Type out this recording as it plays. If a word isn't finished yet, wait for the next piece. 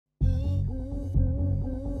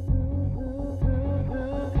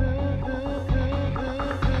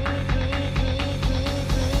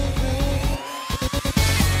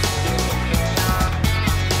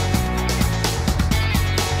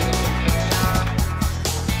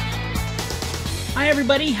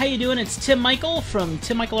everybody, how you doing? It's Tim Michael from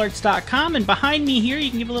TimMichaelArts.com, and behind me here, you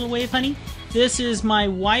can give a little wave, honey. This is my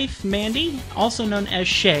wife, Mandy, also known as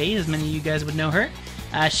Shay, as many of you guys would know her.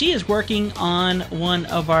 She is working on one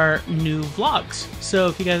of our new vlogs. So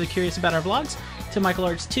if you guys are curious about our vlogs, Tim Michael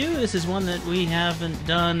Arts 2, this is one that we haven't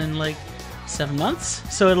done in like 7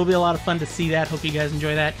 months. So it'll be a lot of fun to see that. Hope you guys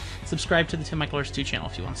enjoy that. Subscribe to the Tim Michael Arts 2 channel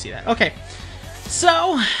if you want to see that. Okay,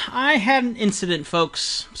 so I had an incident,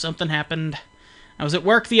 folks. Something happened. I was at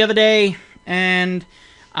work the other day, and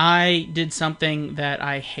I did something that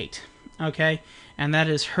I hate, okay? And that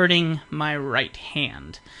is hurting my right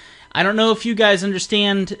hand. I don't know if you guys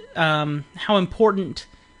understand how important...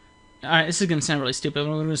 this is going to sound really stupid,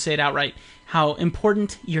 but I'm going to say it outright. How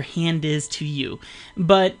important your hand is to you.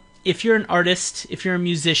 But if you're an artist, if you're a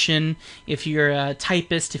musician, if you're a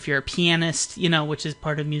typist, if you're a pianist, you know, which is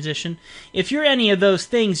part of musician, if you're any of those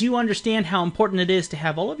things, you understand how important it is to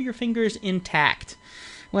have all of your fingers intact.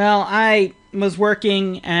 Well, I was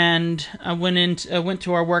working, and I went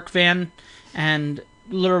to our work van and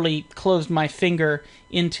literally closed my finger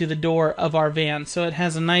into the door of our van. So it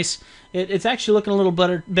has a nice... It's actually looking a little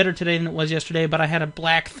better today than it was yesterday, but I had a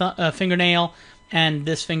black fingernail, and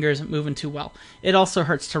this finger isn't moving too well. It also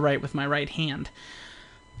hurts to write with my right hand.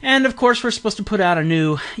 And of course, we're supposed to put out a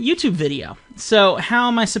new YouTube video. So how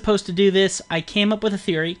am I supposed to do this? I came up with a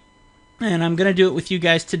theory, and I'm going to do it with you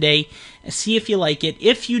guys today. See if you like it.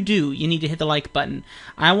 If you do, you need to hit the like button.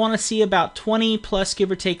 I want to see about 20 plus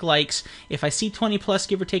give or take likes. If I see 20 plus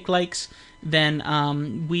give or take likes,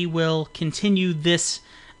 then we will continue this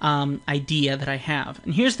idea that I have.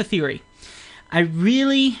 And here's the theory. I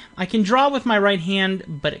can draw with my right hand,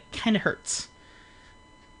 but it kind of hurts.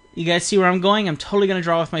 You guys see where I'm going? I'm totally going to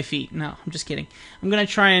draw with my feet. No, I'm just kidding. I'm going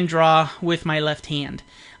to try and draw with my left hand.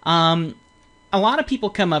 A lot of people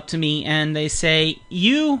come up to me and they say,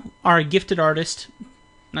 you are a gifted artist. I'm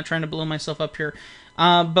not trying to blow myself up here.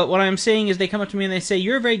 But what I'm saying is they come up to me and they say,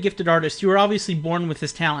 you're a very gifted artist. You were obviously born with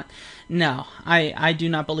this talent. No, I do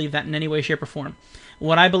not believe that in any way, shape, or form.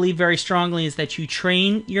 What I believe very strongly is that you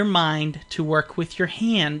train your mind to work with your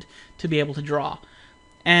hand to be able to draw.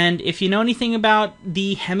 And if you know anything about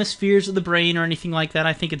the hemispheres of the brain or anything like that,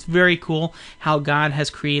 I think it's very cool how God has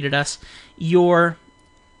created us. Your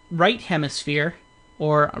right hemisphere,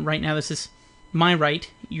 or right now this is my right,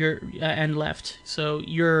 your and left, so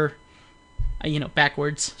you're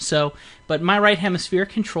backwards. So, but my right hemisphere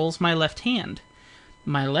controls my left hand.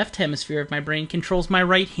 My left hemisphere of my brain controls my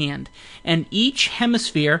right hand. And each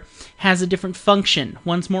hemisphere has a different function.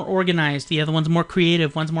 One's more organized, the other one's more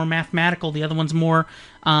creative, one's more mathematical, the other one's more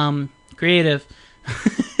creative.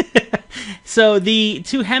 So the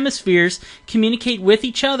two hemispheres communicate with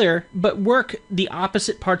each other, but work the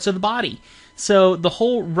opposite parts of the body. So the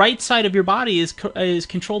whole right side of your body is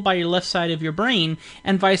controlled by your left side of your brain,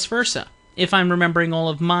 and vice versa, if I'm remembering all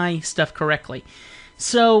of my stuff correctly.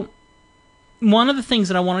 So one of the things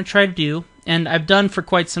that I want to try to do, and I've done for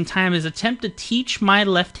quite some time, is attempt to teach my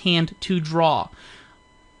left hand to draw.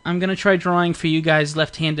 I'm going to try drawing for you guys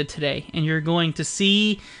left-handed today, and you're going to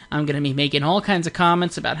see I'm going to be making all kinds of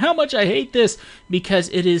comments about how much I hate this because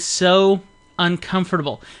it is so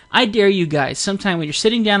uncomfortable. I dare you guys, sometime when you're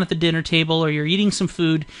sitting down at the dinner table or you're eating some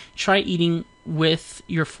food, try eating with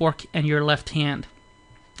your fork and your left hand.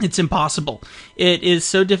 It's impossible. It is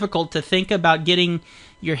so difficult to think about getting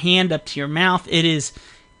your hand up to your mouth. It is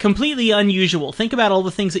completely unusual. Think about all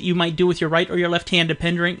the things that you might do with your right or your left hand,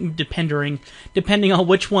 depending on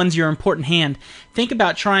which one's your important hand. Think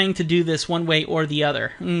about trying to do this one way or the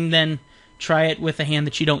other, and then try it with a hand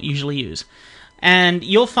that you don't usually use. And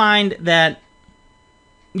you'll find that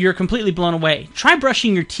you're completely blown away. Try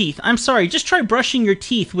brushing your teeth. I'm sorry, just try brushing your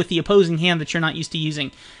teeth with the opposing hand that you're not used to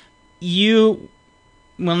using. You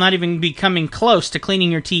will not even be coming close to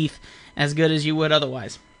cleaning your teeth as good as you would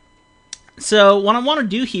otherwise. So what I want to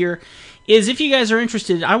do here is, if you guys are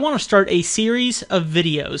interested, I want to start a series of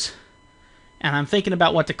videos. And I'm thinking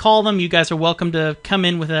about what to call them. You guys are welcome to come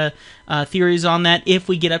in with theories on that if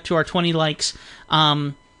we get up to our 20 likes.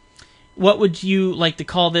 What would you like to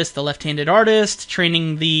call this? The left-handed artist?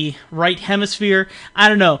 Training the right hemisphere? I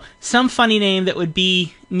don't know. Some funny name that would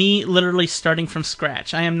be me literally starting from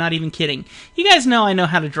scratch. I am not even kidding. You guys know I know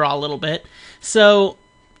how to draw a little bit. So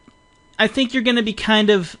I think you're going to be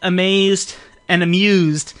kind of amazed and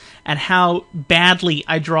amused at how badly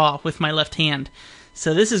I draw with my left hand.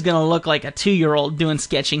 So this is going to look like a 2-year-old doing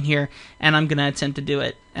sketching here, and I'm going to attempt to do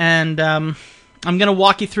it. And I'm going to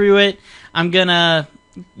walk you through it. I'm going to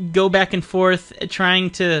go back and forth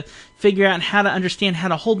trying to figure out how to understand how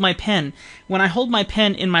to hold my pen. When I hold my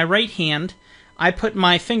pen in my right hand, I put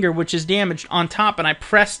my finger, which is damaged, on top, and I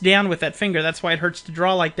press down with that finger. That's why it hurts to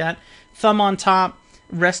draw like that. Thumb on top,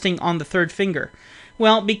 resting on the third finger.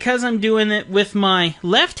 Well, because I'm doing it with my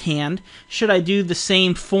left hand, should I do the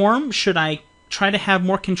same form? Should I try to have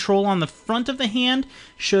more control on the front of the hand?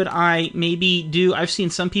 Should I maybe do... I've seen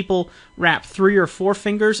some people wrap 3 or 4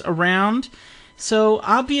 fingers around. So,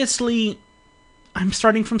 obviously, I'm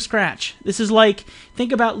starting from scratch. This is like,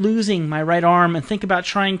 think about losing my right arm and think about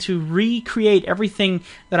trying to recreate everything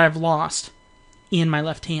that I've lost in my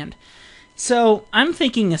left hand. So, I'm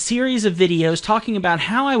thinking a series of videos talking about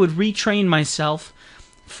how I would retrain myself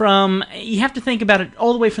from... You have to think about it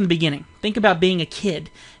all the way from the beginning. Think about being a kid.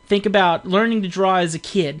 Think about learning to draw as a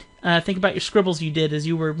kid. Think about your scribbles you did as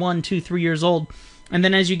you were 1, 2, 3 years old. And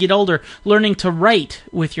then as you get older, learning to write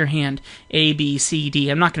with your hand. A, B, C, D.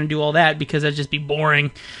 I'm not going to do all that because that'd just be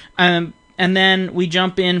boring. And then we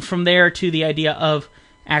jump in from there to the idea of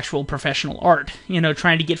actual professional art. You know,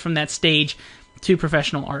 trying to get from that stage to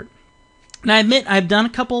professional art. And I admit I've done a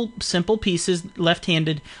couple simple pieces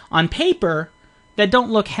left-handed on paper that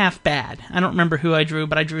don't look half bad. I don't remember who I drew,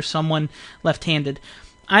 but I drew someone left-handed.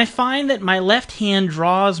 I find that my left hand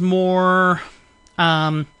draws more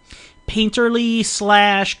painterly /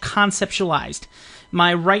 conceptualized.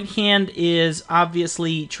 My right hand is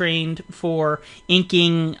obviously trained for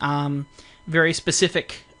inking very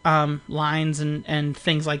specific lines and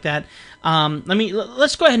things like that.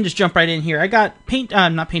 Let's go ahead and just jump right in here. I got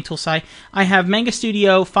not Paint Tool Sai. I have Manga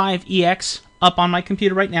Studio 5EX up on my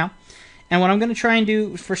computer right now. And what I'm going to try and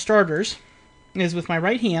do for starters is with my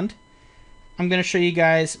right hand, I'm going to show you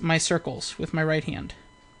guys my circles with my right hand.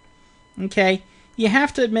 Okay, you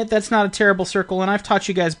have to admit that's not a terrible circle, and I've taught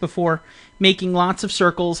you guys before making lots of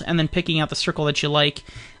circles and then picking out the circle that you like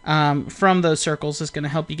from those circles is going to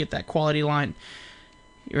help you get that quality line.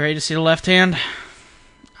 You ready to see the left hand?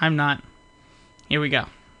 I'm not. Here we go.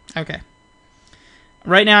 Okay.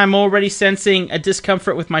 Right now I'm already sensing a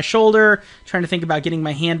discomfort with my shoulder, trying to think about getting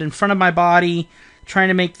my hand in front of my body, trying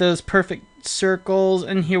to make those perfect circles,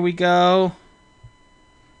 and here we go.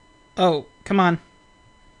 Oh, come on.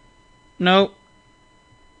 Nope.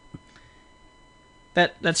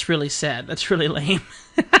 That's really sad. That's really lame.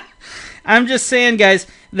 I'm just saying, guys,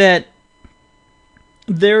 that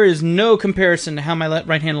there is no comparison to how my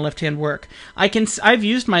right hand and left hand work. I've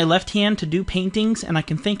used my left hand to do paintings, and I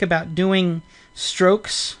can think about doing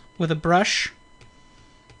strokes with a brush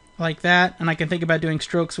like that, and I can think about doing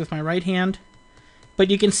strokes with my right hand. But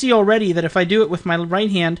you can see already that if I do it with my right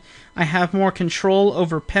hand, I have more control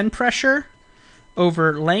over pen pressure,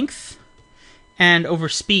 over length, and over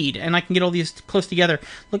speed. And I can get all these close together.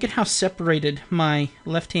 Look at how separated my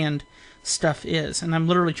left hand stuff is. And I'm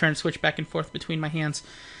literally trying to switch back and forth between my hands.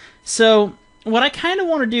 So what I kind of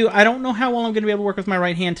want to do, I don't know how well I'm going to be able to work with my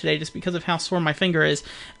right hand today just because of how sore my finger is.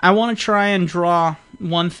 I want to try and draw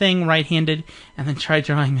one thing right-handed and then try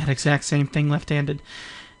drawing that exact same thing left-handed.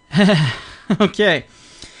 Okay.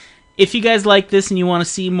 If you guys like this and you want to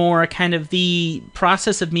see more kind of the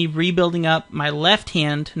process of me rebuilding up my left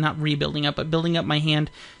hand, not rebuilding up, but building up my hand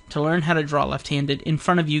to learn how to draw left-handed in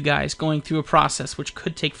front of you guys, going through a process which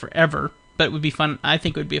could take forever, but it would be fun. I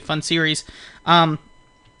think it would be a fun series.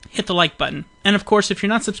 Hit the like button. And of course, if you're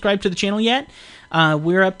not subscribed to the channel yet,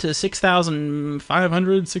 we're up to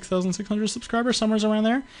 6,500, 6,600 subscribers, somewhere around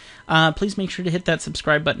there. Please make sure to hit that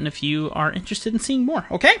subscribe button if you are interested in seeing more,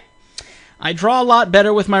 okay? I draw a lot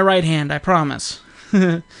better with my right hand, I promise.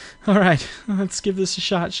 Alright, let's give this a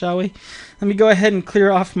shot, shall we? Let me go ahead and clear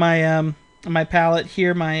off my my palette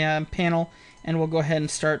here, my panel, and we'll go ahead and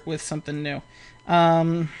start with something new.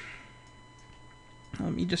 Let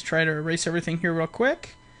me just try to erase everything here real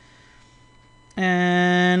quick.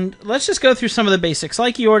 And let's just go through some of the basics.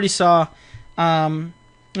 Like you already saw,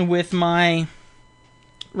 with my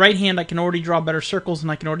right hand, I can already draw better circles, and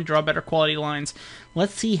I can already draw better quality lines.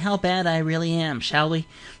 Let's see how bad I really am, shall we?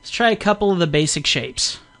 Let's try a couple of the basic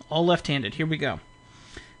shapes. All left-handed. Here we go.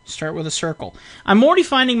 Start with a circle. I'm already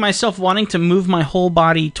finding myself wanting to move my whole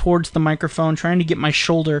body towards the microphone, trying to get my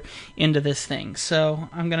shoulder into this thing. So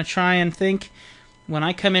I'm going to try and think. When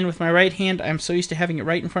I come in with my right hand, I'm so used to having it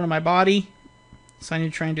right in front of my body. So I need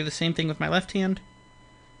to try and do the same thing with my left hand.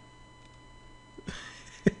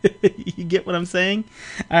 You get what I'm saying?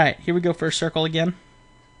 Alright, here we go for a circle again.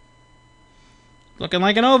 Looking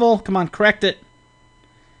like an oval. Come on, correct it.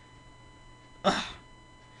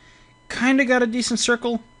 Kinda got a decent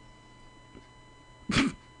circle.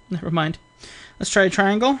 Never mind. Let's try a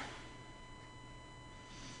triangle.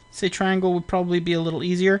 Say triangle would probably be a little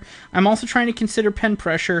easier. I'm also trying to consider pen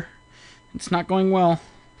pressure. It's not going well.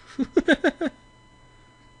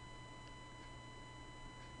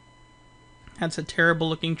 That's a terrible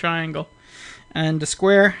looking triangle. And a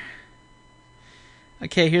square.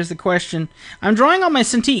 Okay, here's the question. I'm drawing on my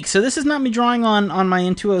Cintiq, so this is not me drawing on my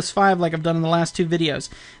Intuos 5 like I've done in the last 2 videos.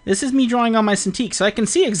 This is me drawing on my Cintiq, so I can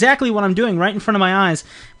see exactly what I'm doing right in front of my eyes,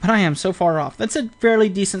 but I am so far off. That's a fairly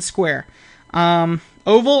decent square.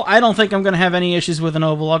 Oval, I don't think I'm going to have any issues with an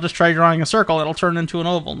oval. I'll just try drawing a circle. It'll turn into an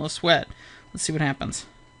oval, no sweat. Let's see what happens.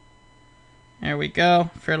 There we go.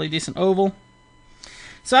 Fairly decent oval.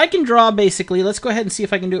 So I can draw basically. Let's go ahead and see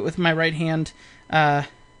if I can do it with my right hand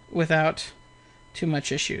without too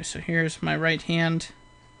much issue. So here's my right hand.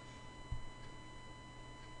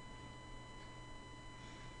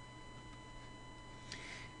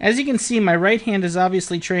 As you can see, my right hand is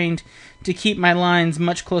obviously trained to keep my lines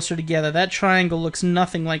much closer together. That triangle looks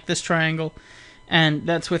nothing like this triangle, and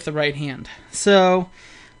that's with the right hand. So,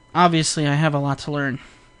 obviously, I have a lot to learn.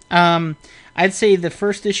 I'd say the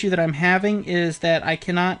first issue that I'm having is that I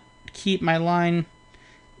cannot keep my line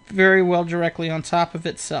very well directly on top of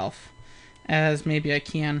itself, as maybe I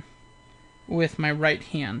can with my right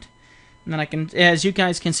hand. And then I can, as you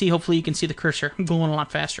guys can see, hopefully you can see the cursor going a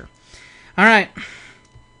lot faster. Alright,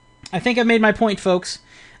 I think I've made my point, folks.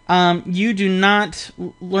 You do not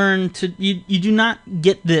learn to, you do not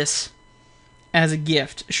get this as a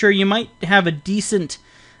gift. Sure, you might have a decent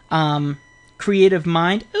creative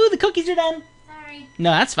mind. Ooh, the cookies are done. Sorry.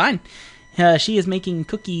 No, that's fine. She is making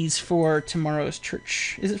cookies for tomorrow's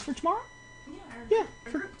church. Is it for tomorrow? Yeah,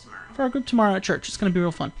 our group tomorrow. For our group tomorrow at church. It's going to be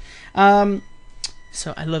real fun.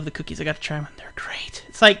 So I love the cookies. I got to try them. They're great.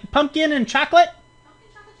 It's like pumpkin and chocolate.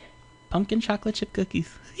 Pumpkin chocolate chip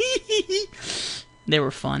cookies. They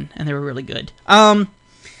were fun and they were really good.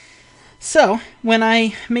 So when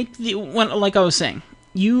I make like I was saying,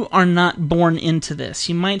 you are not born into this.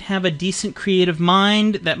 You might have a decent creative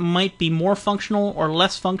mind that might be more functional or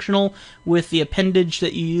less functional with the appendage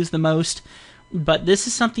that you use the most. But this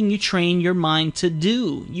is something you train your mind to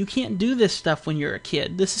do. You can't do this stuff when you're a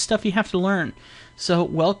kid. This is stuff you have to learn. So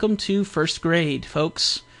welcome to first grade,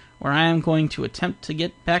 folks, where I am going to attempt to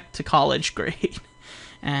get back to college grade.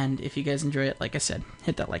 And if you guys enjoy it, like I said,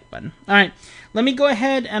 hit that like button. All right, let me go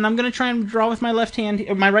ahead and I'm going to try and draw with my left hand,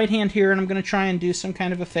 my right hand here, and I'm going to try and do some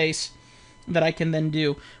kind of a face that I can then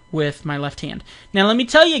do with my left hand. Now, let me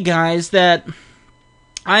tell you guys that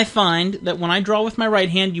I find that when I draw with my right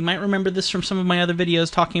hand, you might remember this from some of my other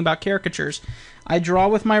videos talking about caricatures. I draw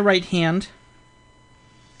with my right hand,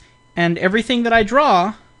 and everything that I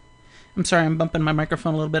draw, I'm sorry, I'm bumping my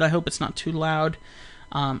microphone a little bit. I hope it's not too loud.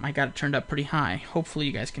 I got it turned up pretty high. Hopefully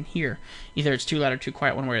you guys can hear. Either it's too loud or too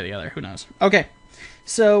quiet, one way or the other. Who knows? Okay,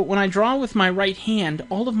 so when I draw with my right hand,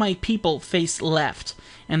 all of my people face left.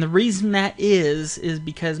 And the reason that is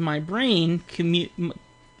because my brain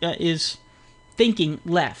is thinking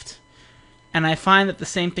left. And I find that the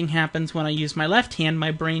same thing happens when I use my left hand.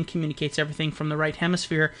 My brain communicates everything from the right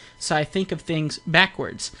hemisphere, so I think of things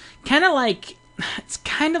backwards. It's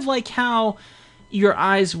kind of like how your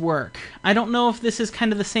eyes work. I don't know if this is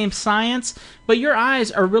kind of the same science, but your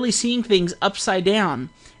eyes are really seeing things upside down.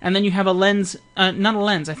 And then you have a lens, not a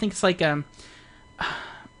lens, I think it's like a,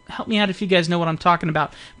 help me out if you guys know what I'm talking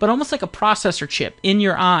about, but almost like a processor chip in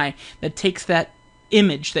your eye that takes that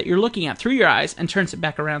image that you're looking at through your eyes and turns it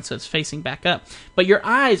back around so it's facing back up. But your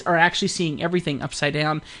eyes are actually seeing everything upside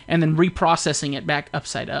down and then reprocessing it back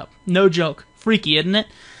upside up. No joke. Freaky, isn't it?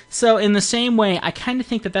 So in the same way, I kind of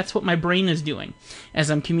think that that's what my brain is doing.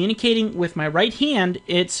 As I'm communicating with my right hand,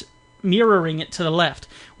 it's mirroring it to the left.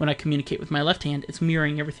 When I communicate with my left hand, it's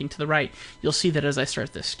mirroring everything to the right. You'll see that as I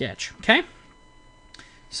start this sketch, okay?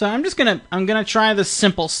 So I'm gonna try the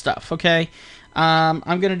simple stuff, okay?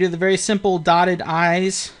 I'm gonna do the very simple dotted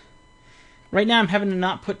eyes. Right now I'm having to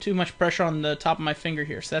not put too much pressure on the top of my finger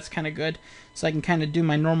here, so that's kind of good. So I can kind of do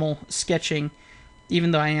my normal sketching,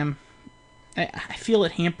 even though I feel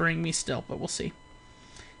it hampering me still, but we'll see.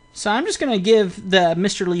 So I'm just going to give the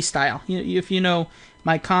Mr. Lee style. If you know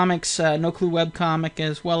my comics, No Clue webcomic,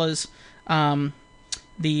 as well as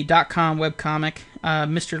the .com webcomic,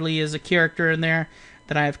 Mr. Lee is a character in there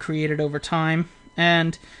that I have created over time.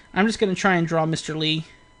 And I'm just going to try and draw Mr. Lee.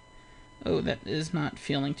 Oh, that is not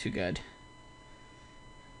feeling too good.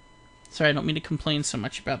 Sorry, I don't mean to complain so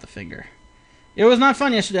much about the finger. It was not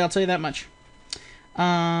fun yesterday, I'll tell you that much.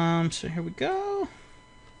 So here we go.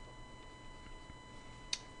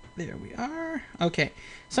 There we are. Okay,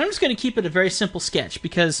 so I'm just going to keep it a very simple sketch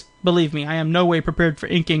because, believe me, I am no way prepared for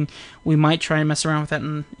inking. We might try and mess around with that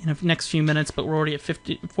in the next few minutes, but we're already at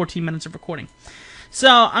 14 minutes of recording. So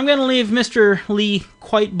I'm going to leave Mr. Lee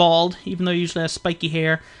quite bald, even though he usually has spiky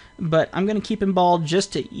hair, but I'm going to keep him bald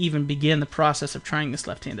just to even begin the process of trying this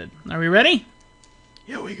left-handed. Are we ready?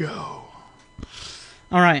 Here we go.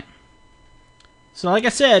 All right. So like I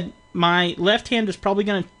said, my left hand is probably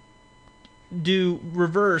going to do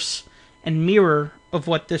reverse and mirror of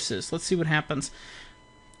what this is. Let's see what happens.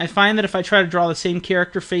 I find that if I try to draw the same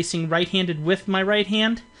character facing right-handed with my right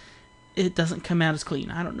hand, it doesn't come out as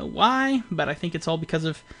clean. I don't know why, but I think it's all because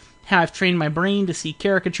of how I've trained my brain to see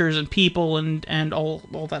caricatures and people and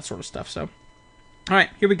all that sort of stuff. So, all right,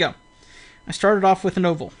 here we go. I started off with an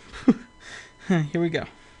oval. Here we go.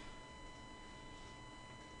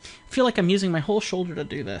 I feel like I'm using my whole shoulder to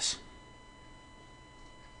do this.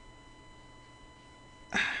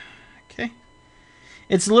 Okay.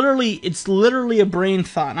 It's literally a brain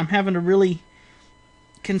thought. I'm having to really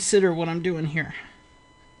consider what I'm doing here.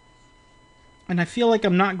 And I feel like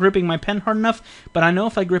I'm not gripping my pen hard enough, but I know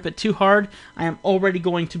if I grip it too hard, I am already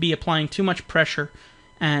going to be applying too much pressure,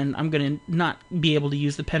 and I'm going to not be able to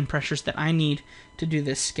use the pen pressures that I need to do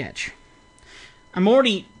this sketch.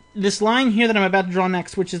 This line here that I'm about to draw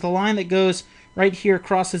next, which is the line that goes right here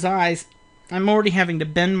across his eyes, I'm already having to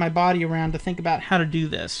bend my body around to think about how to do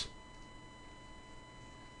this.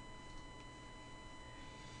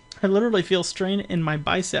 I literally feel strain in my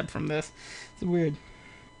bicep from this. It's weird.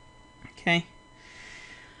 Okay.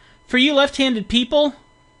 For you left-handed people,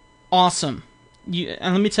 awesome.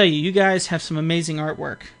 And let me tell you, you guys have some amazing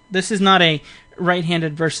artwork. This is not a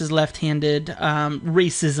right-handed versus left-handed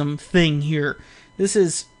racism thing here. This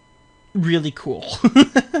is really cool.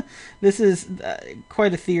 This is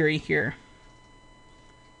quite a theory here.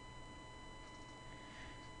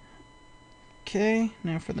 Okay,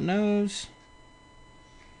 now for the nose.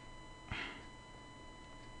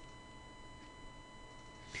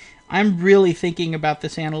 I'm really thinking about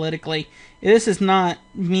this analytically. This is not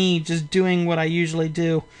me just doing what I usually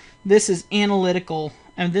do. This is analytical,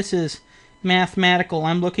 and this is mathematical.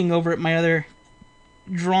 I'm looking over at my other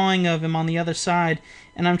drawing of him on the other side,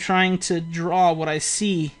 and I'm trying to draw what I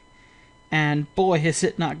see, and boy, is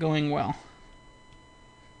it not going well.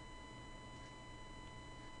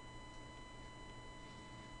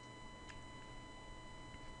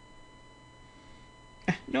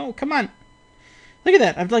 No, come on. Look at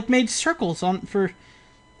that. I've like made circles on for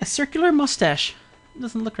a circular mustache. It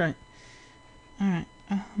doesn't look right. All right.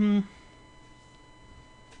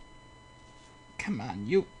 Come on,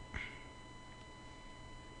 you.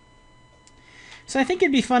 So I think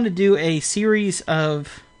it'd be fun to do a series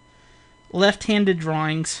of left-handed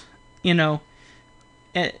drawings, you know,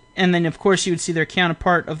 and then of course you would see their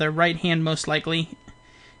counterpart of their right hand most likely.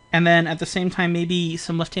 And then at the same time, maybe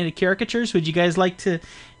some left-handed caricatures. Would you guys like to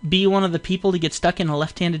be one of the people to get stuck in a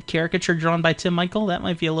left-handed caricature drawn by Tim Michael? That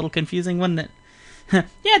might be a little confusing, wouldn't it?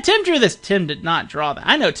 Yeah, Tim drew this. Tim did not draw that.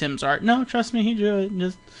 I know Tim's art. No, trust me, he drew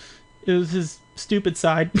it. It was his stupid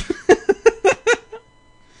side.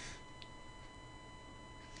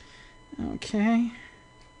 Okay.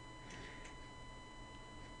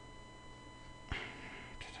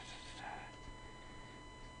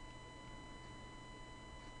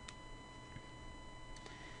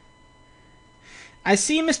 I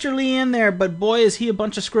see Mr. Lee in there, but boy is he a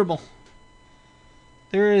bunch of scribble.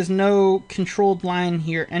 There is no controlled line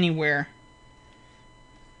here anywhere.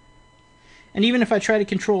 And even if I try to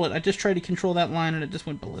control it, I just tried to control that line and it just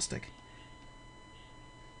went ballistic.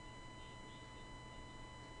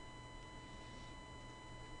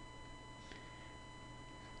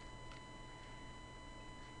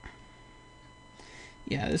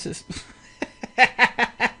 Yeah, this is...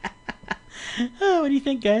 Oh, what do you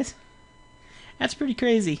think, guys? That's pretty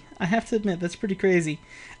crazy. I have to admit, that's pretty crazy.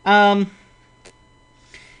 Like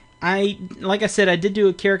I said, I did do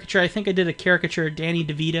a caricature. I think I did a caricature of Danny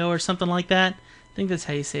DeVito or something like that. I think that's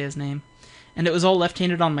how you say his name. And it was all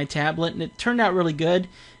left-handed on my tablet, and it turned out really good,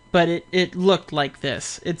 but it looked like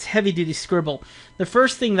this. It's heavy-duty scribble. The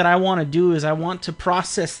first thing that I want to do is I want to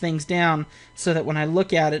process things down so that when I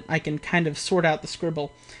look at it, I can kind of sort out the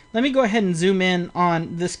scribble. Let me go ahead and zoom in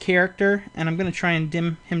on this character, and I'm going to try and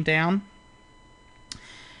dim him down.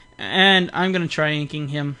 And I'm going to try inking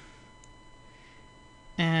him.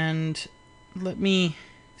 And let me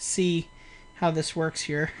see how this works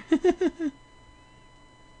here.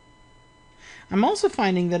 I'm also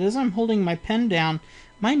finding that as I'm holding my pen down,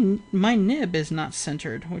 my nib is not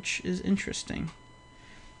centered, which is interesting.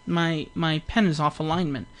 My pen is off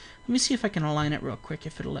alignment. Let me see if I can align it real quick,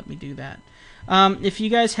 if it'll let me do that. If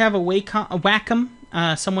you guys have a Wacom,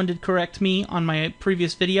 someone did correct me on my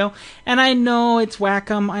previous video, and I know it's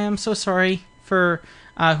Wacom. I am so sorry for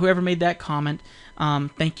whoever made that comment.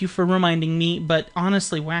 Thank you for reminding me, but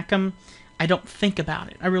honestly, Wacom, I don't think about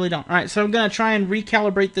it. I really don't. Alright, so I'm going to try and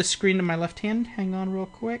recalibrate this screen to my left hand. Hang on real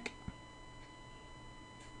quick.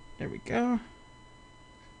 There we go.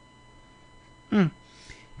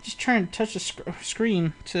 Just trying to touch the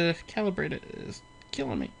screen to calibrate it is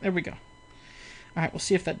killing me. There we go. Alright, we'll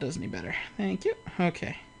see if that does any better. Thank you.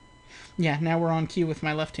 Okay. Yeah, now we're on cue with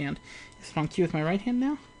my left hand. Is it on cue with my right hand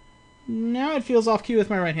now? Now it feels off cue with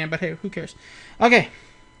my right hand, but hey, who cares? Okay.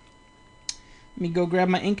 Let me go grab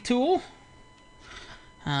my ink tool.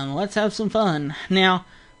 And let's have some fun. Now,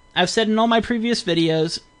 I've said in all my previous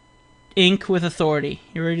videos, ink with authority.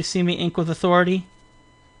 You ready to see me ink with authority?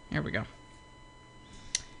 Here we go.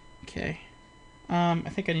 Okay. I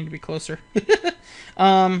think I need to be closer.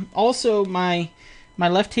 Also, my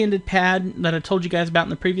left-handed pad that I told you guys about in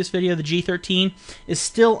the previous video, the G13, is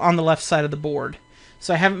still on the left side of the board.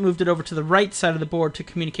 So I haven't moved it over to the right side of the board to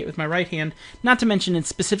communicate with my right hand. Not to mention it's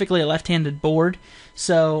specifically a left-handed board,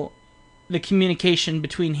 so the communication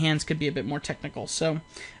between hands could be a bit more technical. So,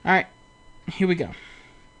 alright, here we go.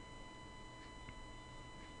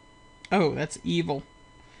 Oh, that's evil.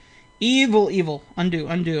 Evil, evil. Undo,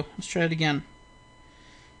 undo. Let's try it again.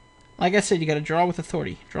 Like I said, you gotta draw with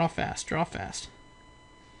authority. Draw fast, draw fast.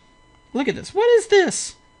 Look at this. What is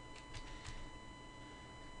this?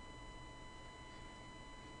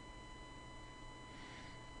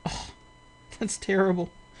 Oh, that's terrible.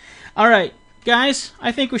 Alright, guys,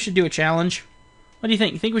 I think we should do a challenge. What do you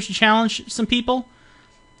think? You think we should challenge some people?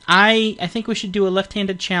 I think we should do a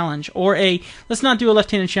left-handed challenge. Or a... Let's not do a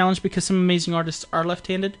left-handed challenge because some amazing artists are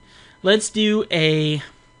left-handed. Let's do a...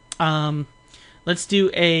 let's do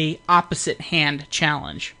a opposite hand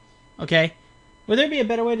challenge. Okay? Would there be a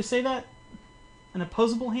better way to say that? An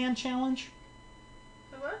opposable hand challenge?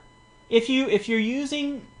 What? If you're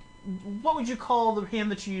using... What would you call the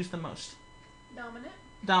hand that you use the most? Dominant.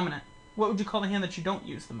 Dominant. What would you call the hand that you don't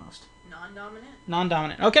use the most? Non-dominant.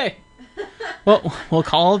 Non-dominant. Okay. Well, we'll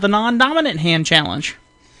call it the non-dominant hand challenge.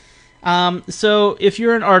 So if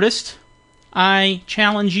you're an artist, I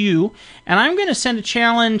challenge you, and I'm going to send a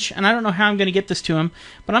challenge, and I don't know how I'm going to get this to him,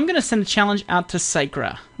 but I'm going to send a challenge out to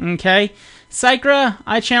Psychra. Okay? Psychra,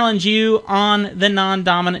 I challenge you on the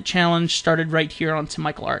non-dominant challenge started right here on Tim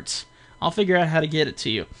Michael Arts. I'll figure out how to get it to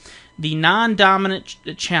you. The non-dominant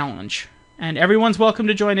challenge. And everyone's welcome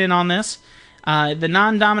to join in on this. The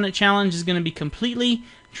non-dominant challenge is going to be completely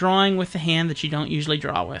drawing with the hand that you don't usually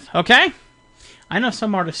draw with. Okay? I know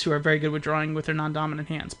some artists who are very good with drawing with their non-dominant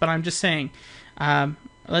hands, but I'm just saying,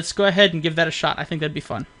 let's go ahead and give that a shot. I think that'd be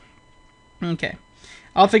fun. Okay.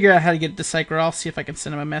 I'll figure out how to get it to Psychra. I'll see if I can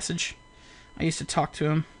send him a message. I used to talk to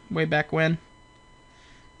him way back when.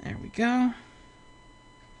 There we go.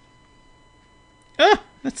 Ah,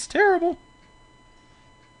 that's terrible.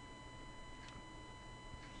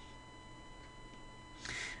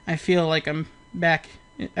 I feel like I'm back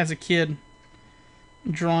as a kid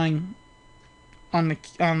drawing on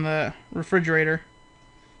the refrigerator.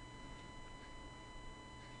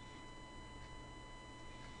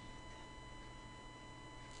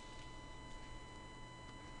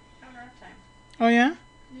 Having a rough time. Oh yeah?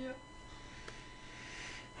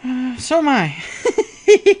 Yep. So am I.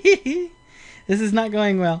 This is not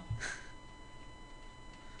going well.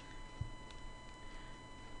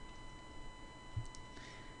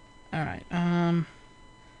 Alright, trying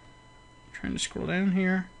to scroll down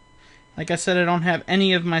here. Like I said, I don't have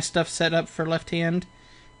any of my stuff set up for left hand,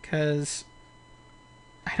 because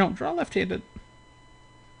I don't draw left-handed.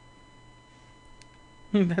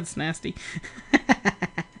 That's nasty.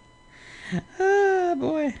 Oh,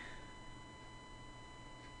 boy.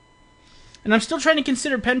 And I'm still trying to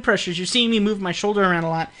consider pen pressures. You're seeing me move my shoulder around a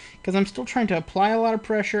lot, because I'm still trying to apply a lot of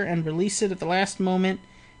pressure and release it at the last moment,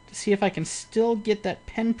 to see if I can still get that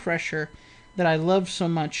pen pressure that I love so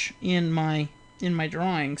much in my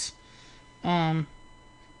drawings. It's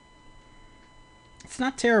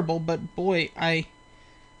not terrible, but boy, I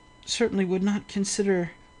certainly would not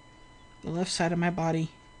consider the left side of my body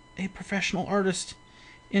a professional artist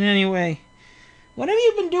in any way. What have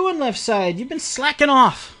you been doing, left side? You've been slacking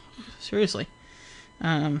off. Seriously.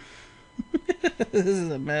 This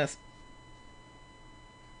is a mess.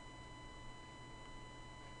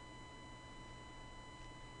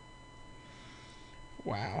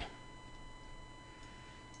 Wow.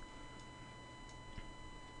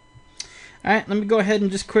 Alright, let me go ahead and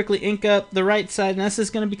just quickly ink up the right side. And this is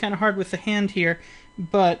going to be kind of hard with the hand here,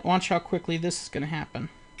 but watch how quickly this is going to happen.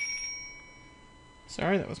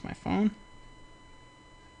 Sorry, that was my phone.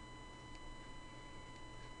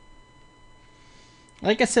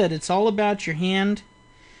 Like I said, it's all about your hand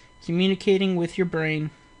communicating with your brain.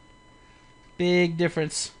 Big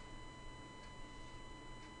difference.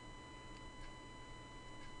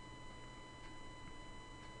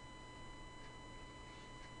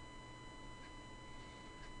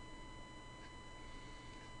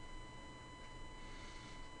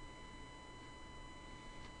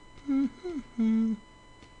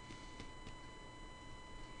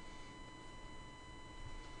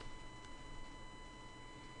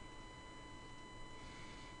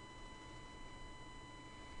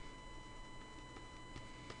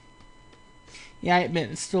 Yeah, I admit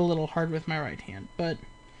it's still a little hard with my right hand, but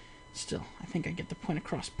still, I think I get the point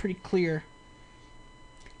across pretty clear.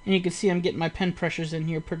 And you can see I'm getting my pen pressures in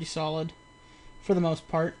here pretty solid, for the most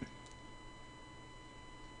part.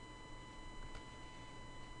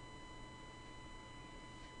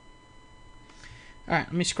 Alright,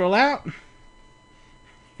 let me scroll out.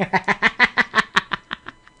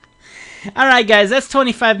 Alright guys, that's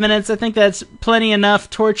 25 minutes. I think that's plenty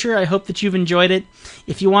enough torture. I hope that you've enjoyed it.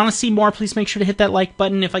 If you want to see more, please make sure to hit that like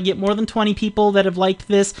button. If I get more than 20 people that have liked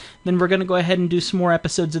this, then we're going to go ahead and do some more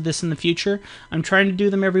episodes of this in the future. I'm trying to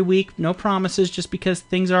do them every week. No promises, just because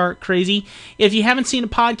things are crazy. If you haven't seen a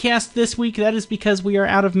podcast this week, that is because we are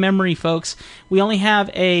out of memory, folks. We only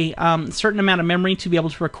have a certain amount of memory to be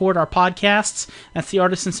able to record our podcasts. That's the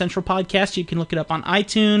Artisan Central podcast. You can look it up on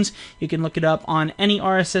iTunes. You can look it up on any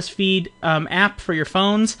RSS feed app for your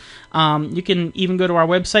phones. You can even go to our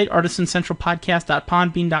website,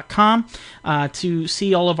 artisancentralpodcast.podbean.com, to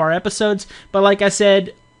see all of our episodes. But like I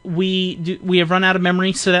said, we have run out of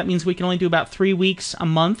memory, so that means we can only do about 3 weeks a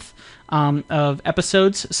month of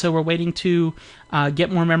episodes. So we're waiting to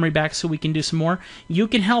get more memory back so we can do some more. You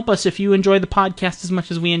can help us if you enjoy the podcast as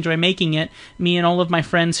much as we enjoy making it. Me and all of my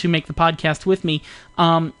friends who make the podcast with me.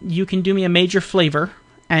 You can do me a major favor.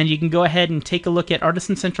 And you can go ahead and take a look at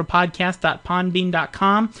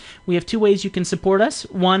artisancentralpodcast.podbean.com. We have 2 ways you can support us.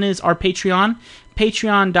 One is our Patreon,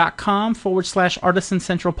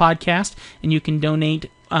 patreon.com/artisancentralpodcast. And you can donate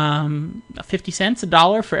 50 cents,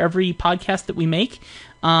 $1 for every podcast that we make.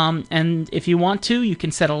 And if you want to, you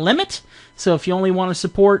can set a limit. So if you only want to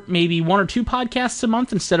support maybe 1 or 2 podcasts a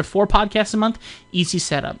month instead of 4 podcasts a month, easy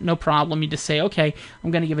setup, no problem. You just say, okay,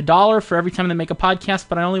 I'm going to give $1 for every time they make a podcast,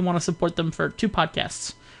 but I only want to support them for 2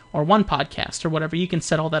 podcasts or 1 podcast or whatever. You can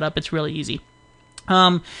set all that up. It's really easy.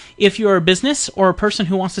 If you're a business or a person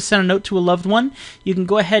who wants to send a note to a loved one, you can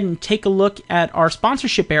go ahead and take a look at our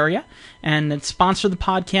sponsorship area and it's sponsor the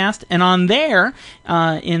podcast. And on there,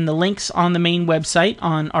 in the links on the main website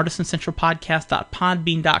on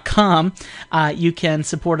artisancentralpodcast.podbean.com, you can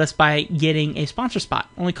support us by getting a sponsor spot.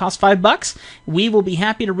 Only costs $5. We will be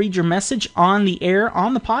happy to read your message on the air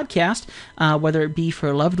on the podcast, whether it be for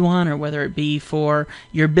a loved one or whether it be for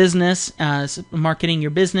your business, marketing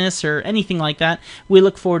your business or anything like that. We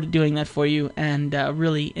look forward to doing that for you and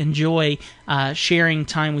really enjoy sharing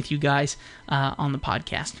time with you guys on the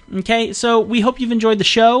podcast. Okay, so we hope you've enjoyed the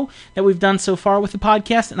show that we've done so far with the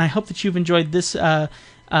podcast, and I hope that you've enjoyed this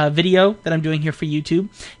video that I'm doing here for YouTube.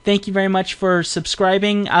 Thank you very much for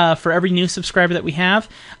subscribing, for every new subscriber that we have.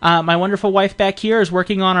 My wonderful wife back here is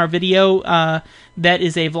working on our video that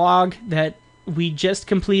is a vlog that we just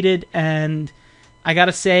completed, and I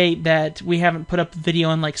gotta say that we haven't put up a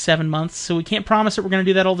video in like 7 months, so we can't promise that we're gonna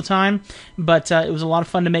do that all the time, but it was a lot of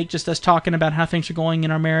fun to make, just us talking about how things are going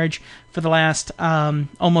in our marriage for the last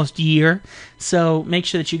almost year. So make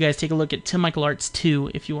sure that you guys take a look at Tim Michael Arts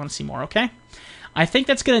 2 if you want to see more, okay? I think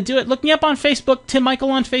that's going to do it. Look me up on Facebook, Tim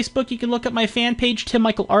Michael on Facebook. You can look up my fan page, Tim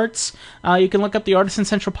Michael Arts. You can look up the Artisan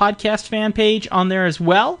Central Podcast fan page on there as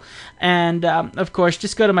well. And, of course,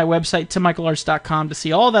 just go to my website, timmichaelarts.com, to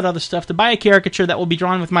see all that other stuff, to buy a caricature that will be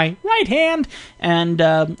drawn with my right hand, and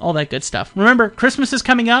all that good stuff. Remember, Christmas is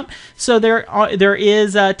coming up, so there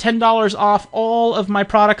is $10 off all of my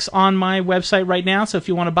products on my website right now. So if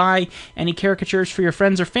you want to buy any caricatures for your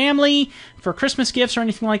friends or family, for Christmas gifts or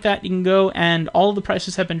anything like that, you can go, and all of the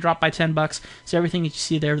prices have been dropped by $10. So everything that you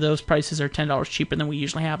see there, those prices are $10 cheaper than we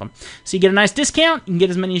usually have them. So you get a nice discount. You can get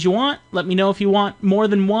as many as you want. Let me know if you want more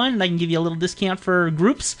than one, and I can give you a little discount for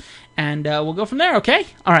groups, and we'll go from there, okay?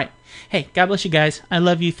 All right. Hey, God bless you guys. I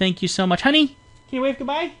love you. Thank you so much. Honey, can you wave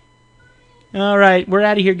goodbye? All right. We're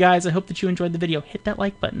out of here, guys. I hope that you enjoyed the video. Hit that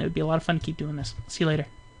like button. It would be a lot of fun to keep doing this. See you later.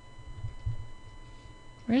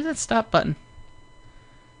 Where's that stop button?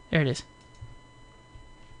 There it is.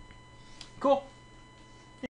 Cool.